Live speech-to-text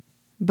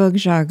Bogue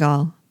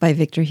Jargal by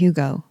Victor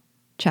Hugo,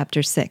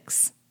 Chapter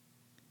 6.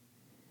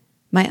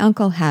 My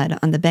uncle had,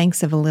 on the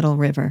banks of a little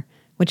river,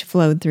 which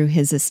flowed through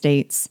his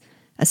estates,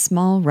 a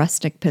small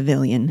rustic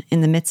pavilion in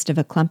the midst of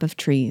a clump of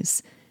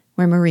trees,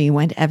 where Marie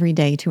went every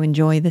day to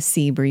enjoy the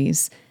sea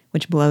breeze,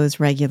 which blows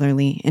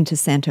regularly into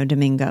Santo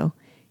Domingo,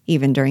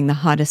 even during the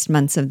hottest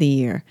months of the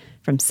year,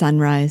 from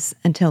sunrise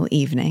until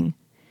evening,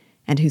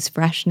 and whose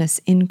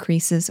freshness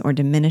increases or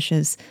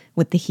diminishes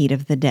with the heat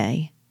of the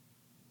day.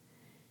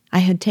 I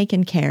had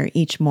taken care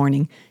each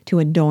morning to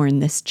adorn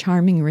this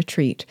charming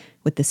retreat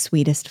with the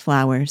sweetest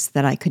flowers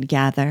that I could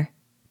gather.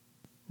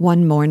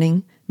 One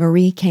morning,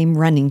 Marie came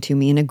running to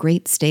me in a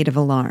great state of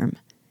alarm.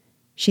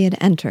 She had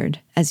entered,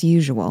 as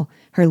usual,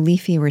 her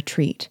leafy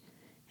retreat,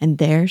 and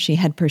there she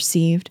had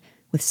perceived,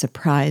 with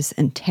surprise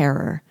and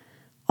terror,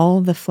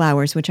 all the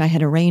flowers which I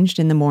had arranged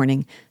in the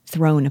morning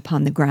thrown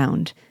upon the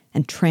ground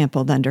and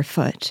trampled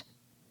underfoot.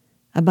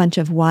 A bunch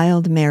of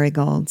wild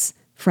marigolds,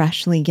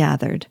 freshly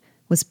gathered,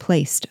 was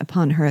placed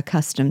upon her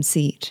accustomed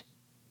seat.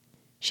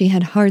 She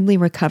had hardly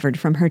recovered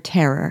from her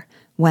terror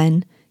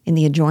when, in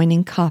the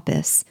adjoining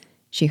coppice,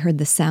 she heard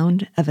the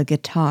sound of a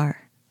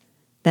guitar.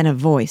 Then a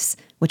voice,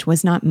 which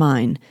was not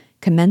mine,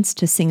 commenced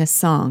to sing a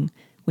song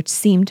which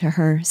seemed to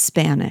her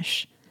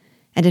Spanish,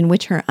 and in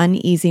which her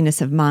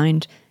uneasiness of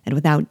mind, and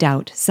without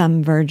doubt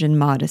some virgin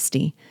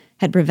modesty,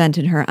 had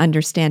prevented her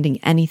understanding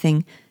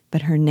anything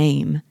but her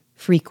name,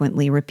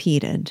 frequently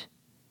repeated.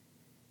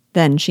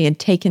 Then she had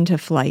taken to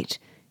flight,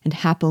 and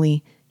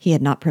happily he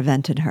had not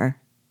prevented her.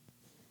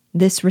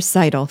 This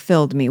recital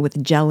filled me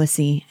with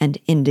jealousy and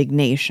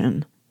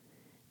indignation.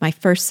 My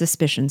first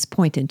suspicions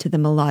pointed to the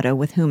mulatto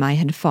with whom I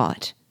had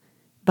fought,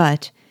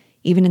 but,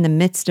 even in the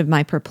midst of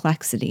my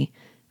perplexity,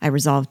 I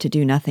resolved to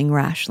do nothing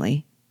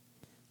rashly.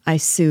 I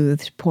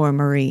soothed poor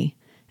Marie,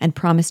 and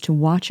promised to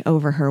watch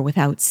over her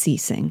without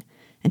ceasing,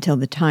 until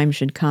the time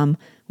should come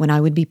when I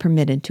would be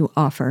permitted to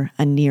offer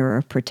a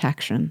nearer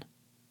protection.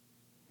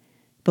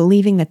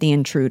 Believing that the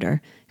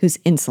intruder, whose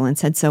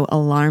insolence had so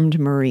alarmed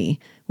Marie,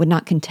 would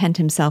not content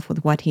himself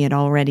with what he had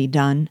already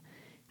done,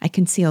 I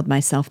concealed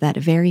myself that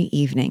very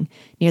evening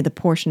near the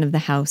portion of the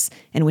house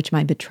in which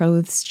my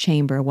betrothed's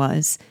chamber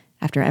was,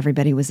 after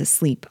everybody was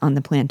asleep on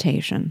the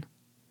plantation.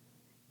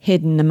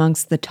 Hidden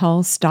amongst the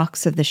tall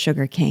stalks of the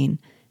sugar cane,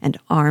 and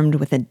armed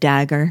with a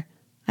dagger,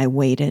 I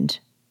waited.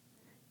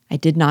 I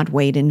did not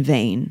wait in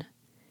vain.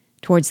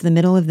 Towards the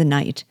middle of the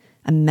night,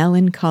 a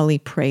melancholy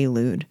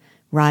prelude,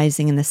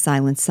 rising in the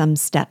silence some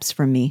steps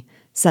from me,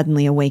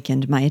 suddenly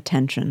awakened my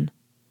attention.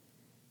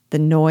 The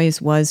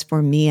noise was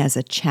for me as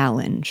a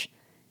challenge.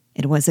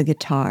 It was a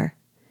guitar.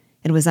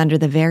 It was under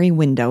the very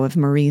window of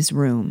Marie's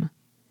room.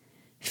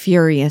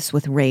 Furious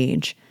with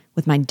rage,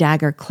 with my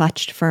dagger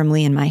clutched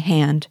firmly in my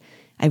hand,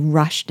 I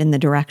rushed in the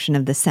direction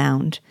of the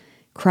sound,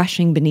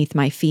 crushing beneath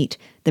my feet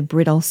the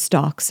brittle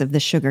stalks of the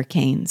sugar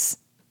canes.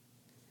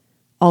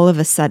 All of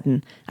a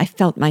sudden, I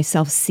felt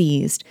myself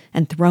seized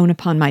and thrown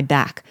upon my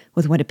back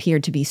with what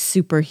appeared to be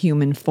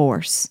superhuman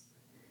force.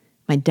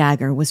 My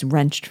dagger was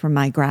wrenched from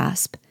my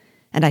grasp,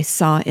 and I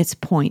saw its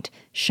point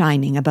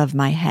shining above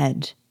my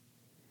head.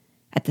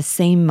 At the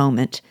same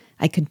moment,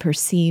 I could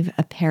perceive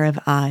a pair of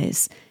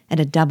eyes and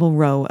a double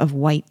row of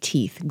white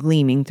teeth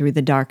gleaming through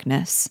the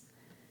darkness,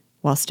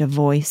 whilst a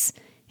voice,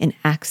 in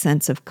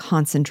accents of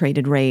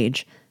concentrated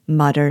rage,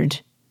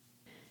 muttered,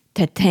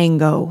 "Te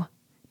tengo!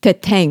 Te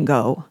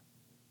tengo!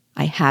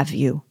 I have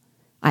you!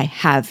 I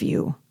have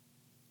you!"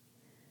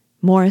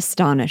 More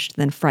astonished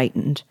than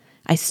frightened,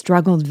 I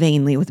struggled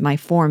vainly with my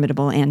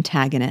formidable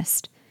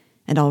antagonist,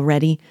 and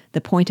already the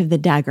point of the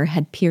dagger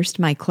had pierced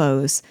my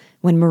clothes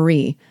when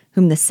Marie,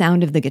 whom the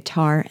sound of the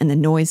guitar and the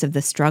noise of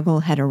the struggle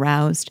had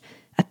aroused,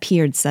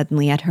 appeared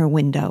suddenly at her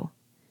window.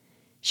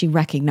 She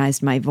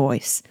recognized my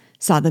voice,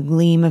 saw the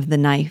gleam of the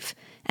knife,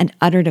 and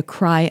uttered a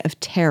cry of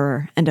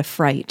terror and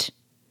affright.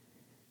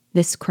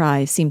 This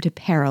cry seemed to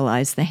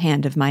paralyze the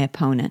hand of my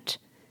opponent.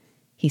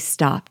 He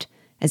stopped,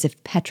 as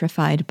if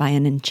petrified by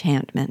an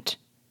enchantment.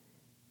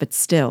 But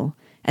still,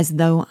 as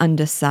though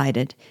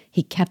undecided,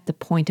 he kept the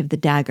point of the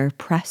dagger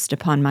pressed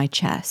upon my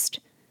chest,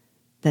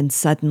 then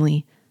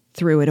suddenly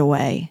threw it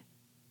away.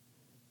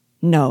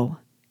 "No,"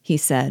 he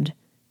said,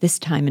 this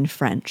time in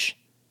French.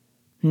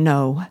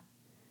 "No,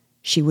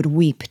 she would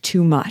weep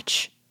too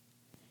much."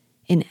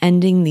 In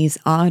ending these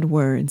odd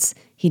words,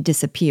 he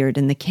disappeared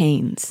in the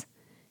canes,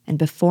 and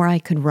before I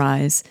could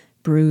rise,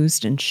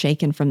 bruised and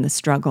shaken from the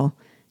struggle,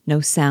 no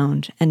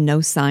sound and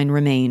no sign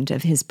remained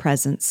of his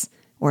presence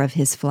or of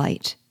his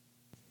flight.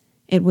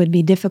 It would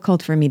be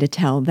difficult for me to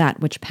tell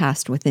that which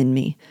passed within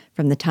me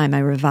from the time I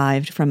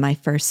revived from my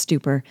first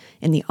stupor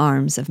in the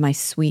arms of my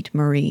sweet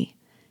Marie,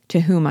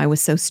 to whom I was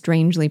so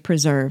strangely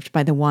preserved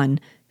by the one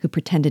who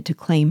pretended to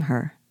claim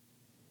her.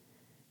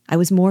 I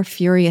was more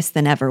furious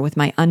than ever with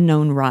my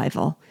unknown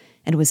rival,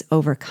 and was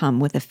overcome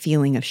with a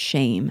feeling of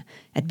shame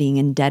at being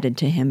indebted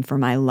to him for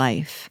my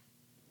life.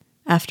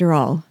 After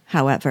all,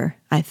 however,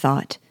 I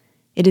thought,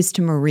 it is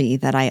to Marie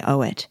that I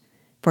owe it,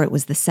 for it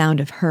was the sound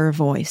of her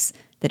voice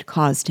that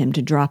caused him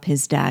to drop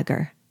his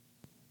dagger.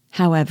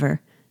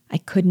 However, I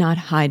could not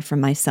hide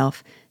from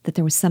myself that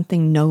there was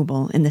something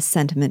noble in the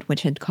sentiment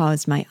which had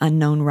caused my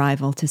unknown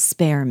rival to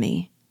spare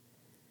me.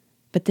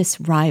 But this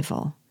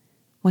rival,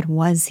 what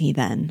was he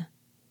then?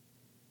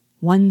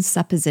 One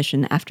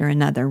supposition after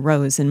another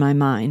rose in my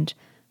mind,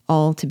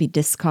 all to be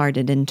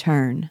discarded in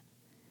turn.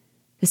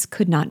 This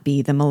could not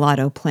be the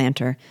mulatto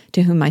planter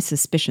to whom my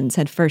suspicions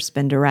had first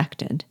been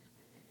directed.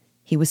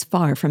 He was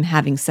far from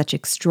having such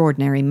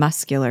extraordinary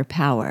muscular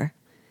power,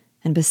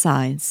 and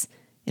besides,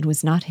 it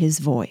was not his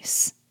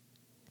voice.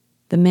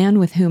 The man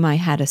with whom I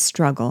had a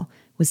struggle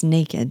was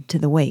naked to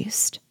the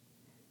waist.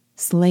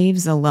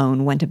 Slaves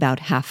alone went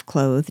about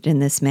half-clothed in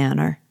this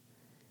manner.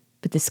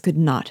 But this could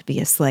not be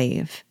a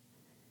slave.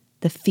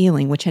 The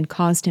feeling which had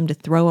caused him to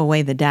throw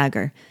away the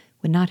dagger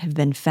would not have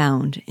been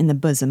found in the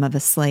bosom of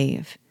a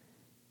slave.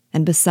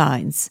 And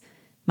besides,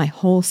 my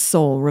whole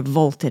soul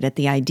revolted at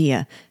the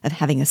idea of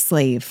having a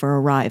slave for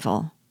a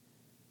rival.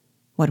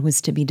 What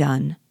was to be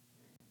done?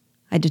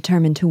 I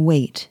determined to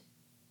wait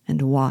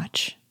and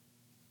watch.